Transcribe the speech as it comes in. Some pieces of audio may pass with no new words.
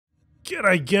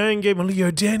G'day gang,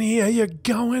 GameolioDan here, how you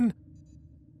going?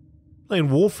 Playing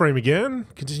Warframe again,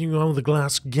 continuing on with the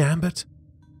Glast Gambit.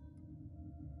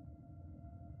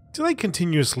 Do they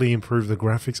continuously improve the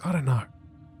graphics? I don't know.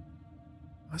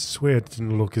 I swear it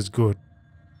didn't look as good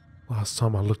last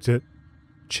time I looked at,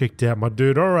 checked out my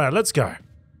dude. Alright, let's go.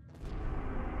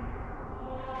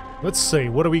 Let's see,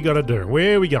 what do we gotta do?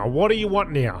 Where we go? What do you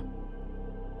want now?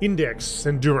 Index,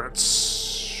 endurance.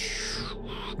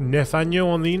 Nef Anyo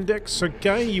on the index,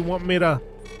 okay? You want me to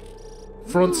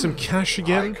front some cash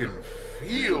again? I can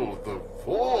feel the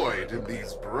void in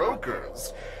these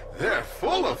brokers. They're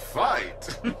full of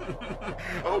fight.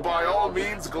 Oh, by all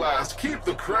means, Glast, keep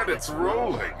the credits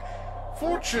rolling.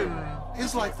 Fortune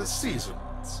is like the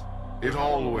seasons. It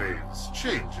always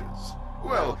changes.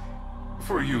 Well,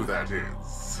 for you, that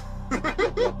is.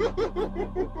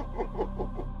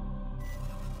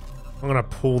 I'm gonna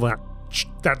pull that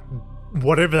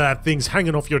whatever that thing's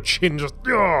hanging off your chin, just,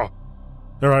 oh.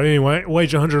 Alright, anyway,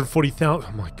 wage 140,000.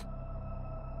 I'm like,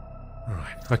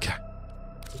 alright, okay.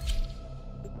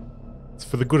 It's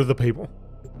for the good of the people.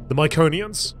 The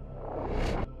Myconians.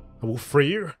 I will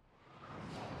free you.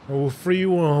 I will free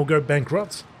you or I'll go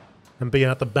bankrupt and be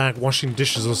out the back washing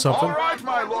dishes or something. All right,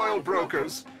 my loyal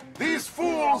brokers. These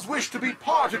fools wish to be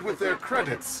parted with their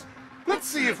credits. Let's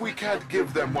see if we can't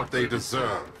give them what they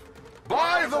deserve.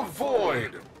 Buy the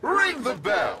void. Ring the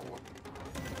bell.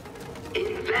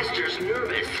 Investors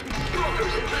nervous.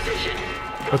 Brokers in position.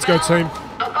 Let's go, team.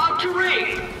 About to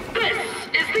ring. This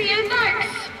is the index.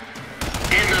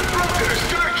 And the brokers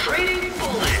start trading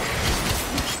bullets.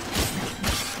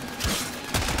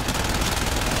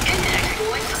 Index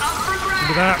points up for grabs.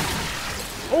 Look at that.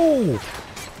 Oh!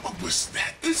 What was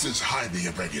that? This is highly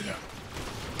irregular.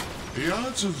 The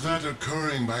odds of that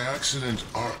occurring by accident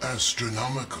are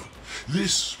astronomical.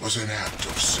 This was an act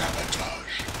of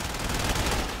sabotage.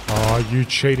 Oh, you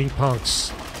cheating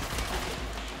punks.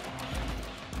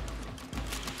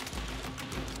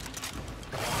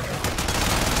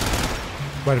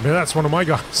 Wait a minute, that's one of my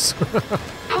guys.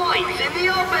 Points in the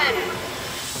open.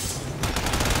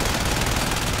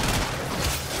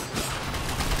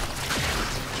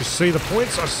 Just see the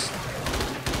points?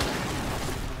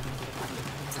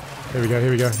 Here we go,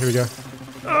 here we go, here we go.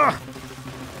 Ah!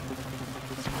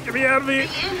 Get me out of here!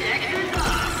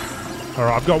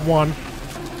 Alright, I've got one.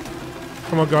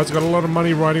 Come on, guys, I've got a lot of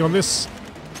money riding on this.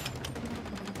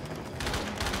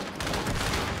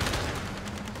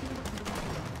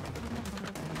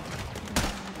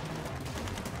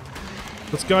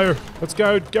 Let's go,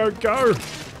 go, go!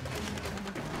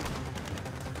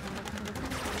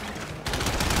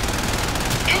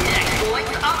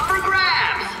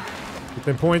 Get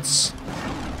them points.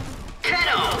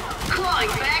 Tenno, clawing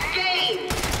back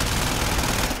gains.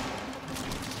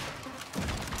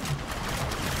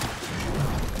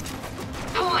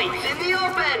 Points in the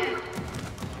open.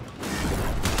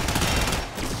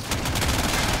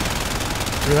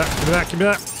 Give me that, give me that, give me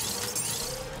that.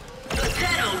 The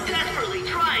Tenno desperately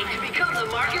trying to become the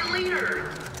market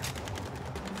leader.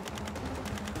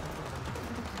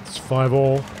 It's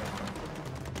 5-all.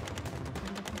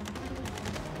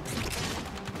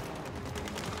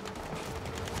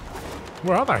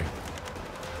 Where are they?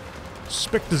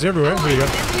 Spectres everywhere. Here you go.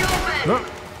 No.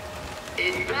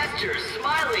 Investors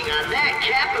smiling on that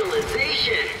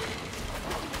capitalization.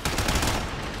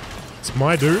 It's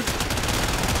my dude.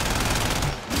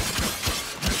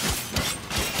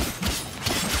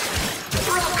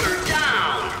 Broker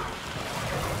down.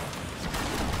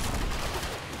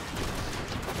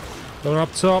 Going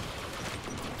up top.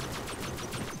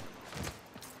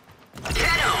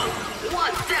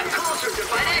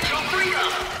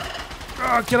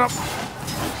 Oh, get up!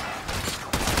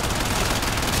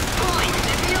 Points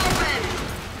in the open.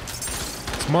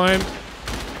 It's mine.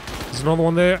 There's another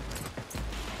one there.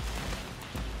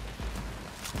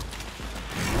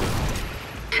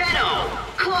 Tenno,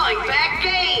 clawing back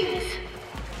gains.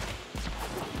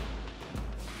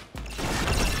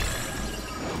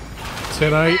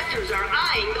 Investors are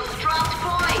eyeing those dropped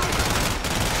points.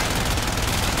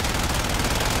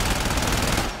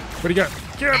 Where'd he go?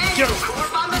 Get up, get up!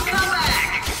 Corp on the comeback.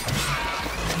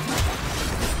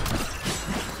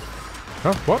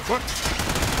 Huh? What? What?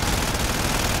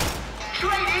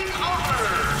 Trading over.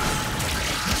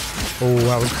 Oh,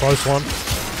 that was a close one.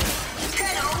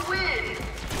 Tenno win.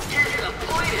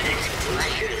 Disappointed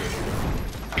expression.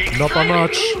 Not by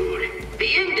much. Mood. The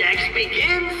index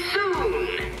begins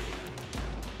soon.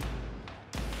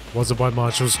 Wasn't by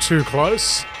much. It was too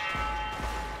close.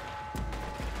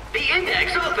 The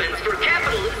index opens for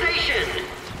capitalization.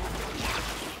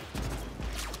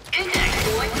 Index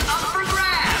points up for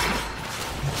grabs.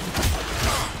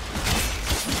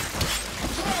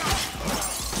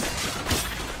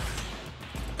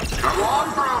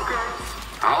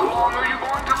 How long are you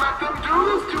going to let them do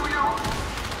this to you?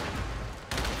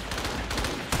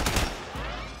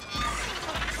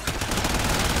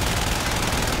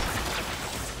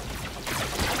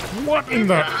 What in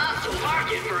the? Hostile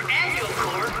market for Anyo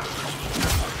Corp.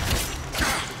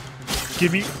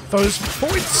 Give me those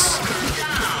points.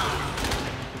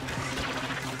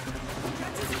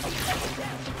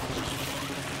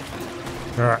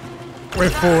 Alright, we're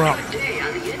 4 up. Day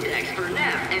on the index for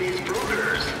Nef and his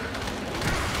brokers.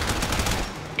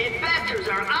 Investors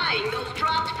are eyeing those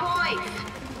dropped points.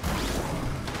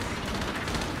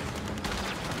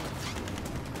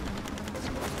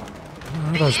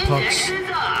 Where are those The punks? index is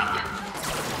up.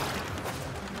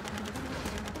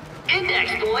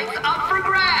 Index points up for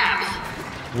grabs.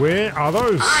 Where are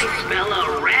those? I smell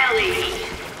a rally.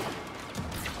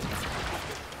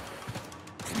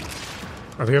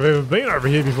 I think I've ever been over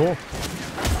here before.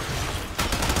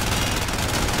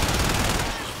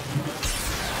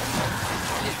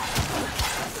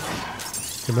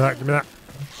 Give me that, give me that.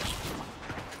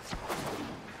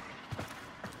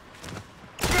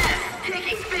 Nef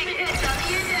taking big hits on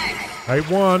the index.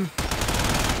 8-1.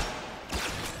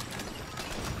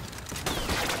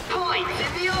 Points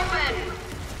in the open.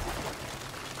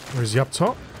 Where's he up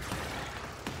top?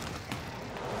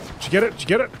 Did you get it? Did you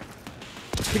get it?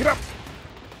 Pick it up.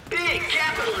 Big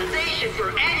capitalization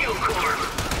for Anyo Corp.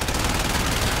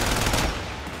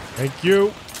 Thank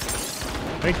you.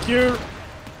 Thank you.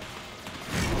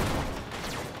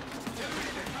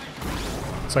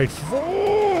 It's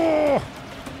 8-4.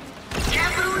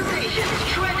 Capitalization's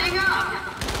trending up.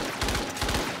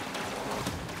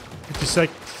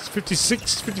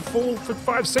 56, 54,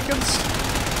 55 seconds.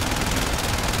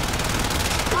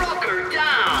 Broker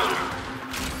down.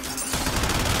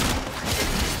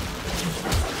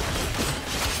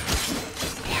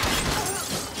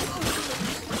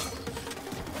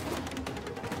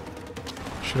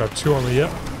 Should have 2 on the yep.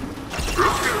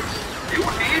 Brokers, you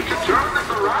need to turn this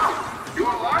around.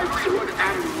 Your livelihood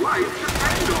and life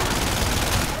depend on it.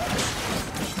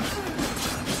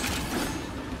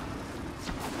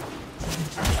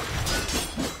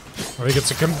 I think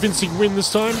it's a convincing win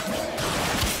this time.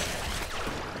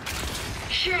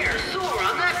 Shares soar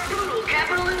on that brutal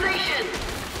capitalization.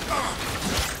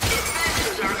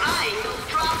 Investors are eyeing those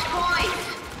dropped points.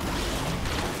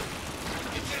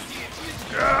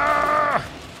 Ah!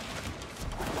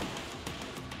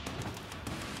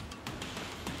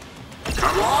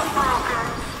 Come on, brokers.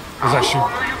 Was that How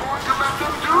long are you going to let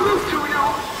them do this to you?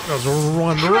 That was a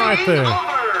run right Trading there. over.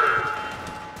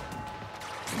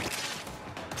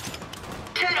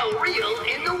 Tenno reel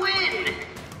in the wind.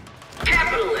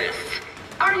 Capitalists,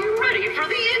 are you ready for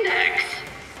the index?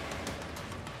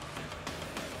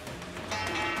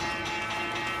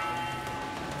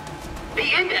 The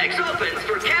index opens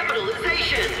for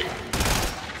capitalization.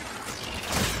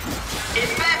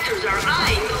 Investors are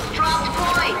eyeing those dropped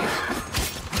points.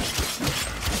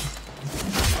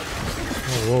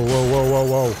 Whoa, whoa, whoa, whoa,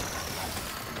 whoa.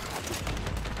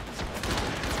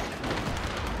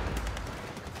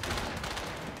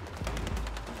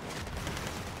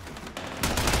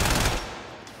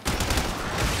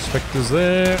 Spectres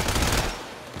there.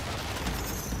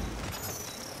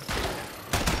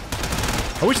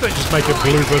 I wish they'd just make it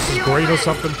blue versus green or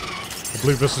something. Or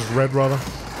blue versus red, rather.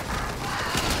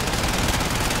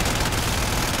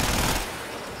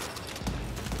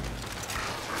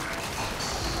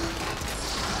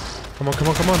 Come on, come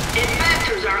on, come on.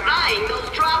 Investors are eyeing those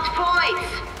dropped points.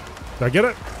 Did I get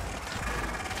it?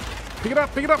 Pick it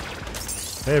up, pick it up.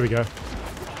 There we go.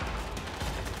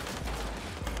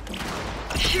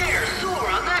 Shares soar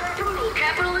on that brutal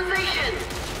capitalization.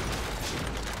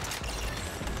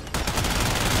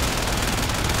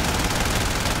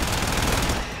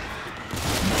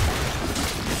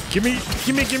 Give me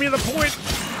the point.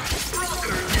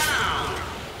 Broker down.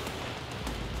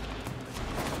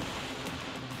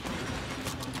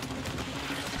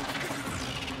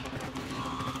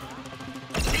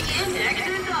 The index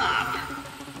is up.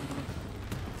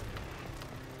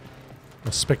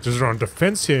 The Spectres are on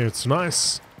defense here. It's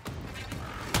nice.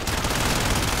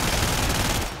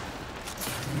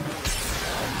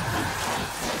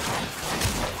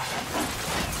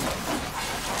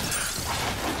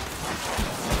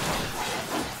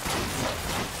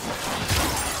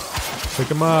 Pick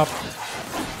him up.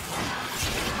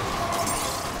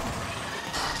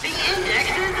 The index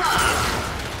is up.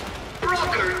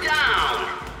 Broker down.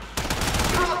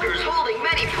 Brokers holding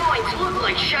many points look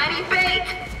like shiny bait.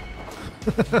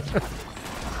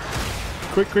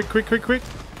 Quick, quick, quick, quick, quick.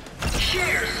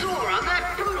 Shares soar on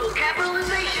that brutal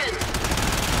capitalization.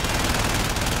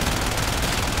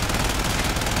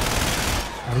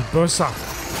 He bursts up.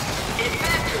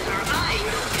 Investors are eyeing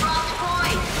those dropped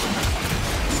points.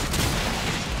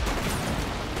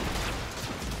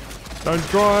 Don't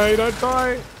try, don't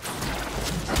die.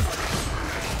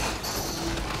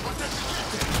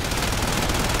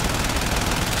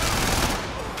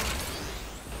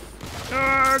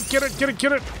 Get it, get it,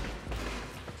 get it.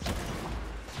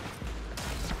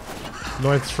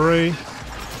 9-3.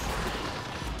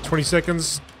 20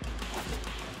 seconds.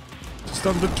 Just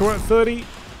under 30.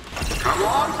 Come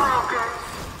on, broker.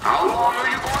 How long are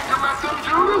you going to let them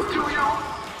do this to you?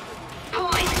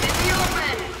 Points in the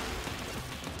open.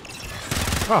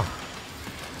 Oh.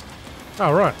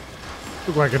 Oh, right.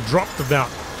 Looked like it dropped about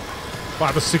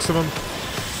 5 or 6 of them.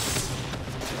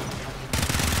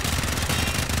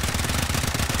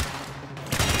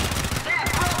 That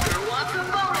broker wants a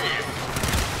bonus.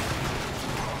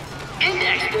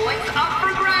 Index points up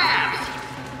for grabs.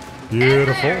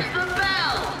 Beautiful. And there's the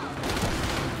bell.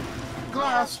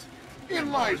 Glast,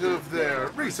 in light of their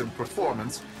recent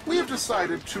performance, we have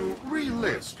decided to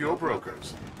relist your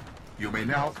brokers. You may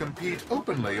now compete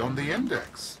openly on the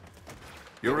index.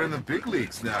 You're in the big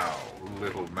leagues now,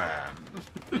 little man.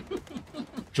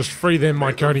 Just free them,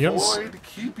 May the Myconians. void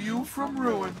keep you from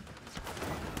ruin.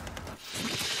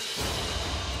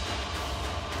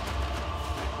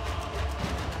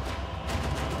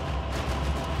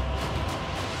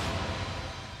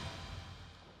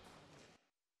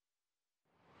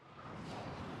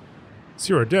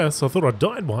 Zero deaths. I thought I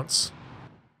died once.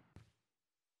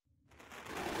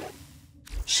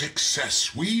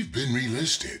 Success. We've been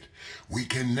relisted. We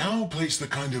can now place the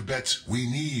kind of bets we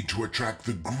need to attract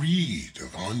the greed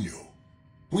of Anyo.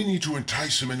 We need to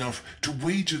entice him enough to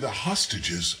wager the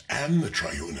hostages and the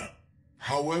Triuna.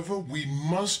 However, we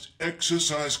must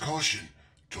exercise caution.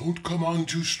 Don't come on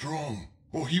too strong,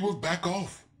 or he will back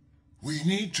off. We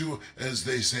need to, as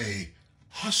they say,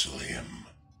 hustle him.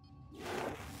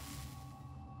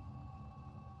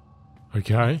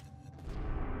 Okay.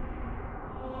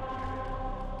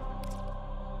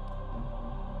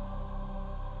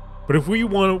 But if we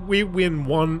win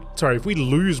one, sorry, if we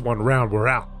lose one round, we're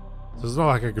out. So it's not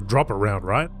like I could drop a round,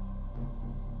 right?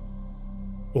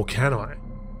 Or can I?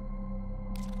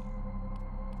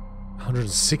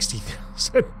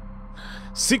 160,000.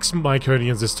 6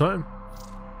 Myconians this time.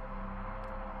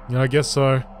 Yeah, I guess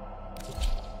so.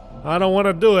 I don't want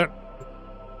to do it.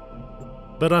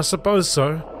 But I suppose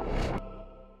so.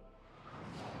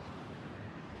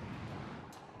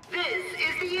 This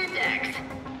is the index.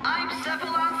 I'm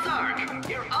Cephalon Sark,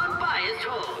 your unbiased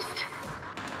host.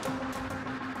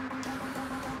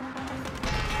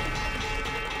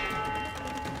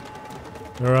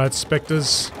 Alright,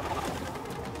 Spectres.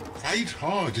 Fight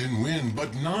hard and win,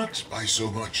 but not by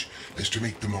so much as to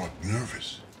make the Mark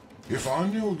nervous. If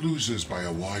Anyo loses by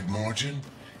a wide margin,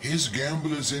 his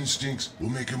gambler's instincts will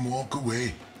make him walk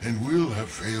away, and we'll have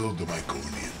failed the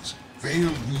Myconians,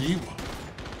 failed Niwa.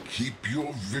 Keep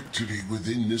your victory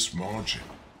within this margin.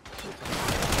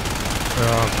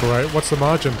 Oh, great. What's the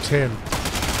margin? 10. I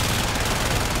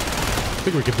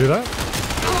think we could do that.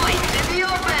 Points in the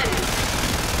open.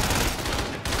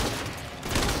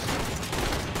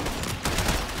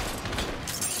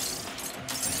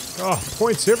 Oh,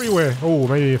 points everywhere. Oh,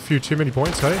 maybe a few too many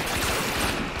points, hey?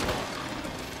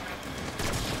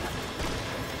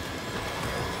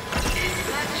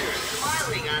 Investors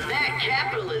smiling on that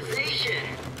capitalization.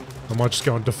 I might just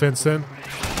go on defense then.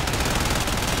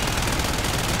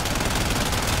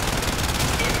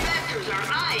 Investors are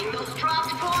eyeing those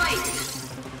dropped points.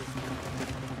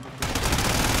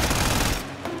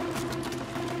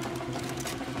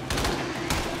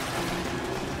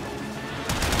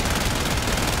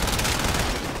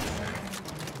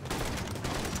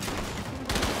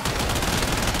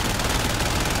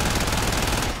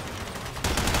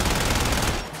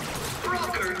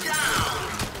 Broker down.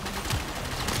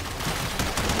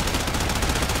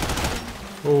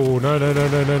 Oh, no, no, no,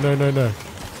 no, no, no, no, no.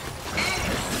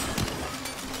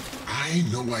 I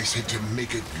know I said to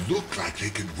make it look like they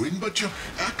could win, but you're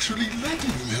actually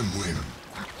letting them win.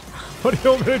 What do you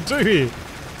want me to do here?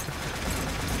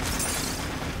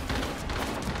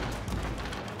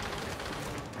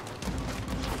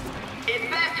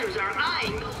 Investors are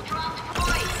eyeing those dropped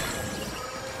points.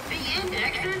 The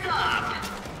index is up.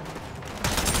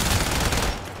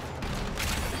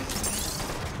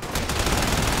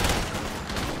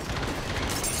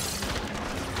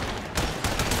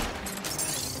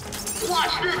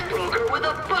 Watch this broker with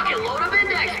a bucket load of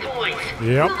index points.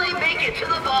 Yep. Will they make it to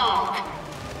the vault?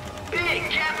 Big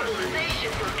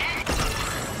capitalization for any.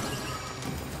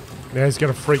 Now he's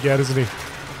gonna freak out, isn't he?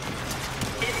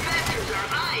 Investors are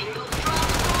eyeing those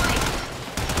dropped points.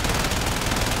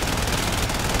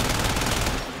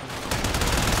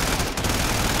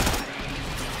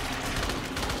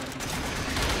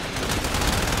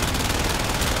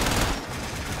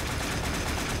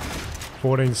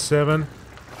 14-7.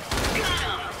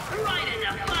 Right in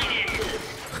the finances.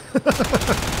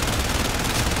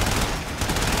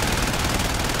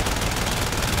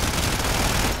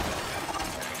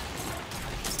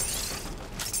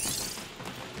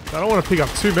 I don't want to pick up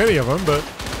too many of them, but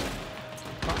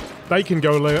they can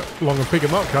go along and pick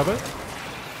them up, can't they?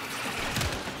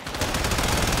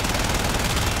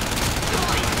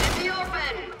 Points in the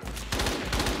open.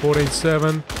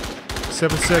 14-7.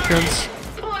 7 seconds.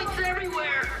 Points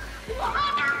everywhere.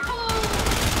 Wonderful.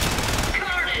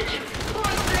 Carnage.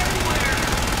 Points everywhere.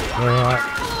 Alright.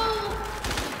 Wonderful.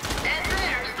 And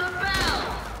there's the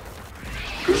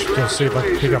bell. Let's see if I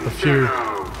can pick up a few.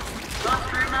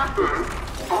 Just remember,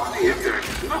 on the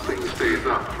index, nothing stays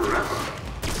up forever.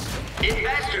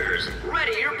 Investors,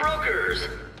 ready your brokers.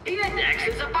 The index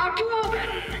is about to open.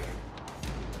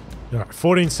 Alright,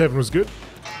 14-7 was good.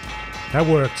 That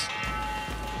worked.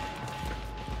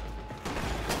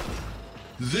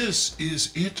 This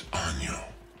is it, Anyo.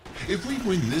 If we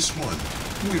win this one,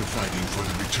 we're fighting for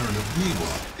the return of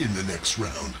Niwa in the next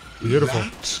round. Beautiful.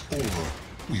 That,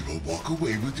 or we will walk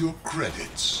away with your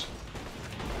credits.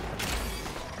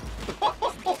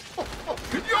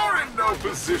 You're in no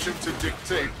position to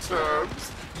dictate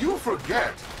terms. You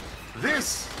forget,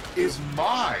 this is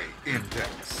my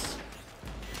index.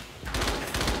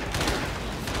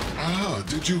 Ah,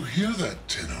 did you hear that,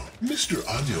 Tenno? Mr.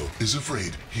 Anyo is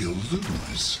afraid he'll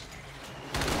lose.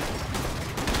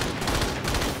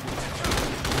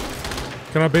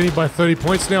 Can I beat him by 30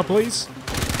 points now, please?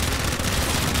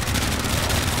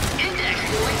 Index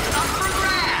points up for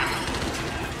grabs.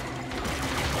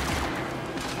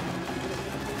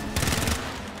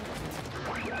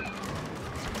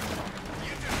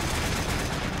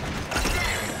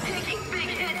 Taking big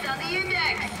hits on the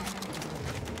index.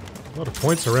 A lot of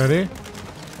points around here.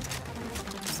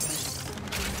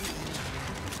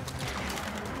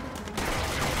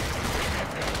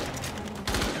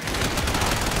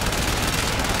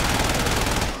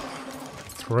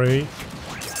 Three.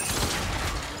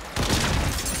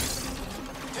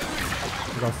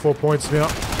 We got 4 points now.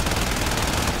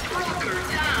 Broker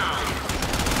down.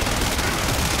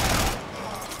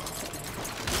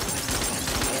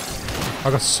 I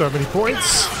got so many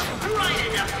points. Right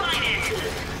in the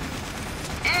finances.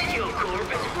 Anyo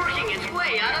Corp is working its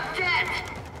way out of debt.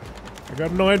 I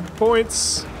got 9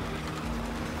 points.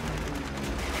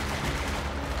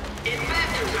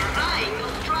 Investors are eyeing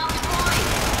those dropped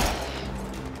points.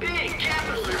 Big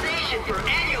capitalization for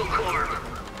Anyo Corp.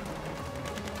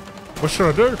 What should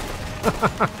I do?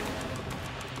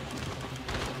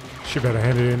 She better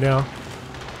hand it in now.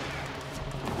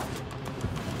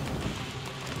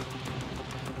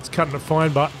 It's cutting it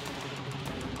fine, but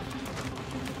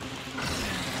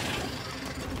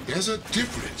There's a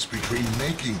difference between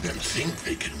making them think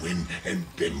they can win and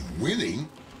them winning.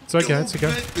 it's okay. Don't It's okay.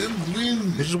 let them win.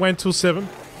 We'll just wait until 7.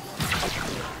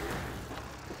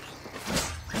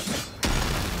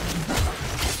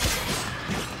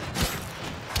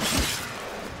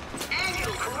 Anyo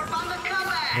Corp on the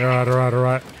comeback. Alright, alright,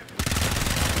 alright.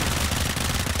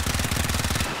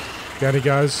 Down he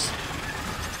goes.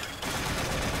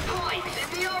 Points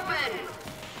in the open.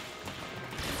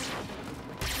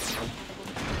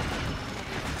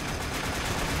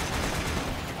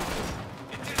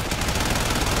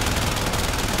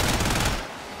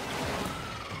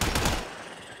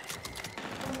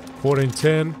 Fourteen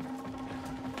 10.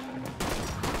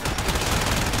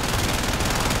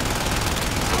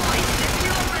 Points in the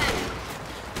open.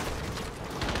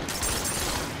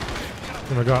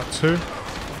 And I got 2.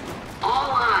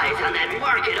 All eyes on that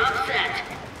market upset.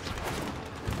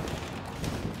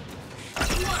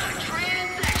 What a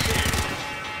transaction.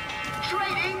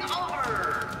 Trading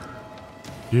over.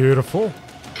 Beautiful.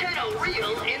 Tenno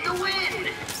Real in the win.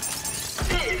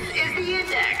 This is the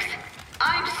index.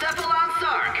 I'm Cephalon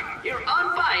Sark, your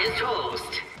unbiased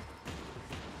host.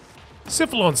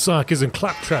 Cephalon Sark isn't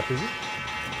Claptrap, is it?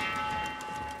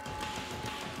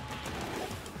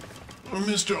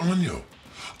 Mr. Anyo,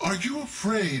 are you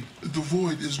afraid the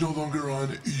Void is no longer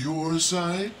on your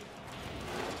side?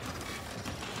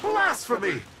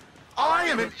 Blasphemy! I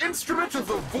am an instrument of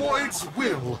the Void's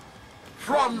will.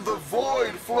 From the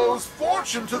Void flows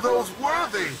fortune to those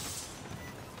worthy.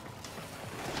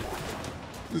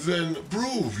 Then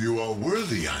prove you are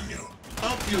worthy, Anyo.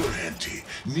 Up your ante,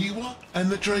 Niwa and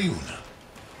the Triuna.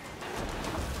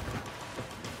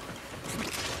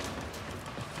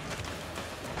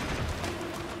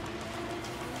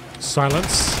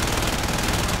 Silence.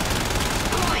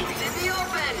 Points in the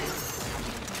open.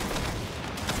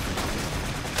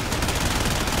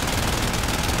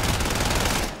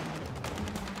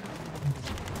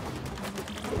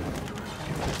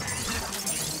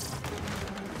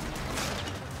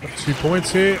 2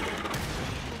 points here.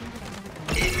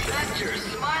 Investors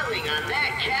smiling on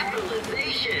that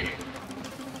capitalization.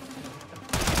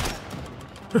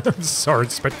 Sorry,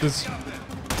 inspectors.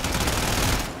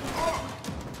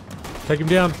 Take him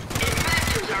down.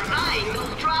 Investors are eyeing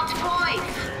those dropped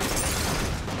points.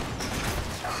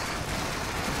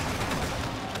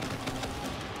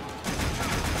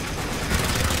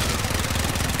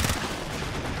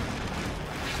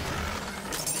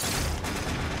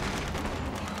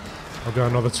 I'll go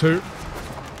another 2.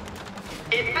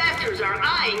 Investors are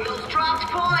eyeing those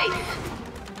dropped points.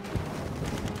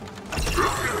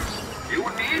 Brokers, you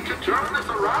need to turn this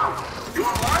around.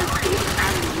 Your livelihood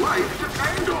and life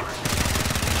depend on it.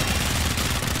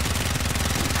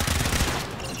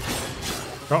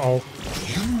 Uh-oh.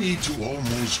 You need to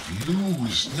almost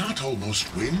lose, not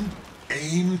almost win.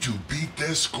 Aim to beat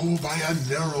their score by a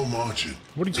narrow margin.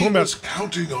 What are you talking about? People's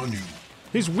counting on you.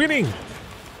 He's winning.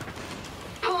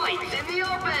 Points in the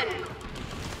open.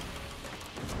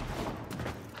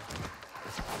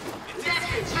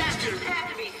 Investors have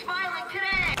to be smiling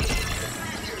today.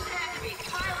 Investors have to be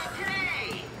smiling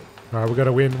today. Alright, we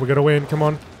gotta win. We gotta win. Come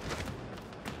on.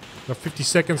 Got 50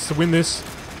 seconds to win this.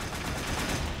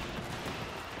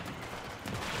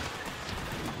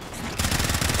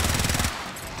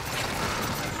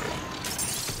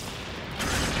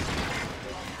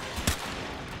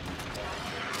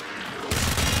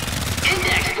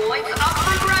 Index points up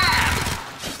for grabs.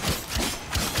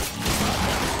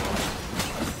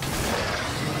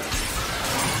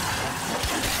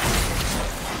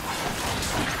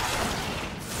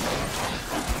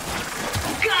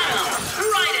 Got him!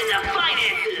 Right in the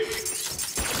finances!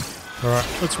 Alright,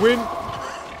 let's win.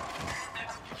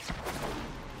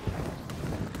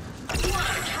 What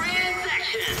a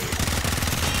transaction!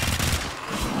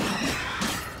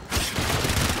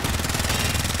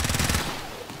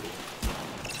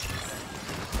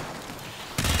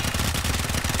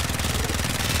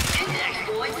 Index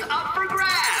points up for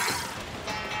grabs!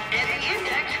 And the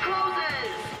index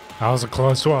closes! That was a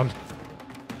close one.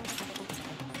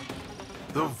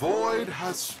 The void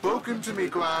has spoken to me,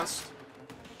 Glast.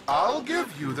 I'll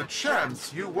give you the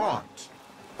chance you want,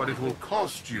 but it will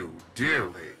cost you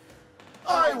dearly.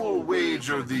 I will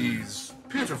wager these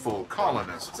pitiful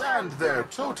colonists and their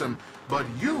totem, but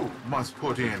you must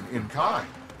put in kind.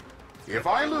 If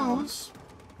I lose,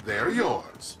 they're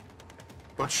yours.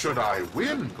 But should I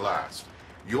win, Glast,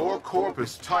 your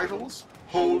Corpus titles,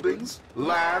 holdings,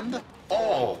 land,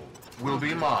 all will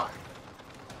be mine.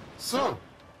 So,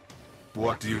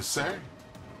 what do you say?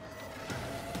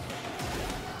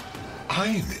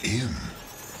 I'm in.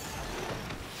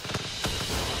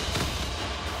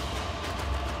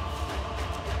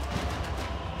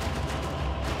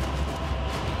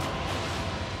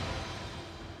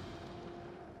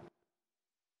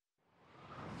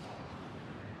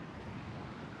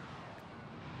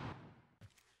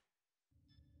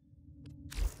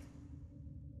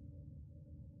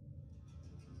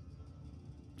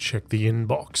 Check the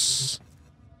inbox.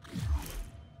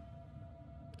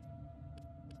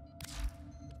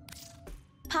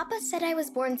 Papa said I was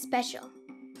born special.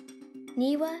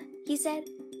 Niwa, he said,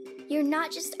 you're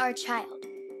not just our child.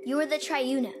 You're the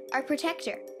Triuna, our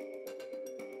protector.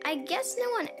 I guess no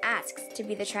one asks to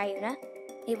be the Triuna.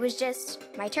 It was just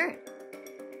my turn.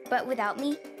 But without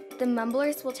me, the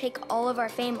Mumblers will take all of our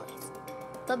families.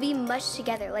 They'll be mushed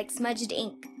together like smudged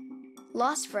ink.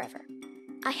 Lost forever.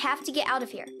 I have to get out of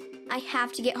here. I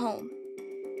have to get home.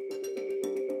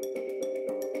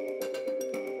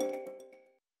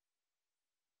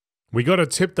 We got a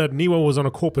tip that Niwa was on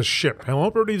a Corpus ship. Our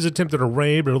operatives attempted a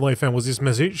raid, but all they found was this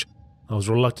message. I was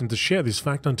reluctant to share this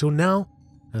fact until now,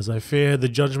 as I feared the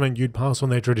judgment you'd pass on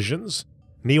their traditions.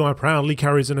 Niwa proudly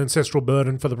carries an ancestral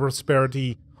burden for the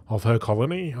prosperity of her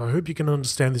colony. I hope you can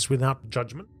understand this without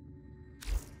judgment.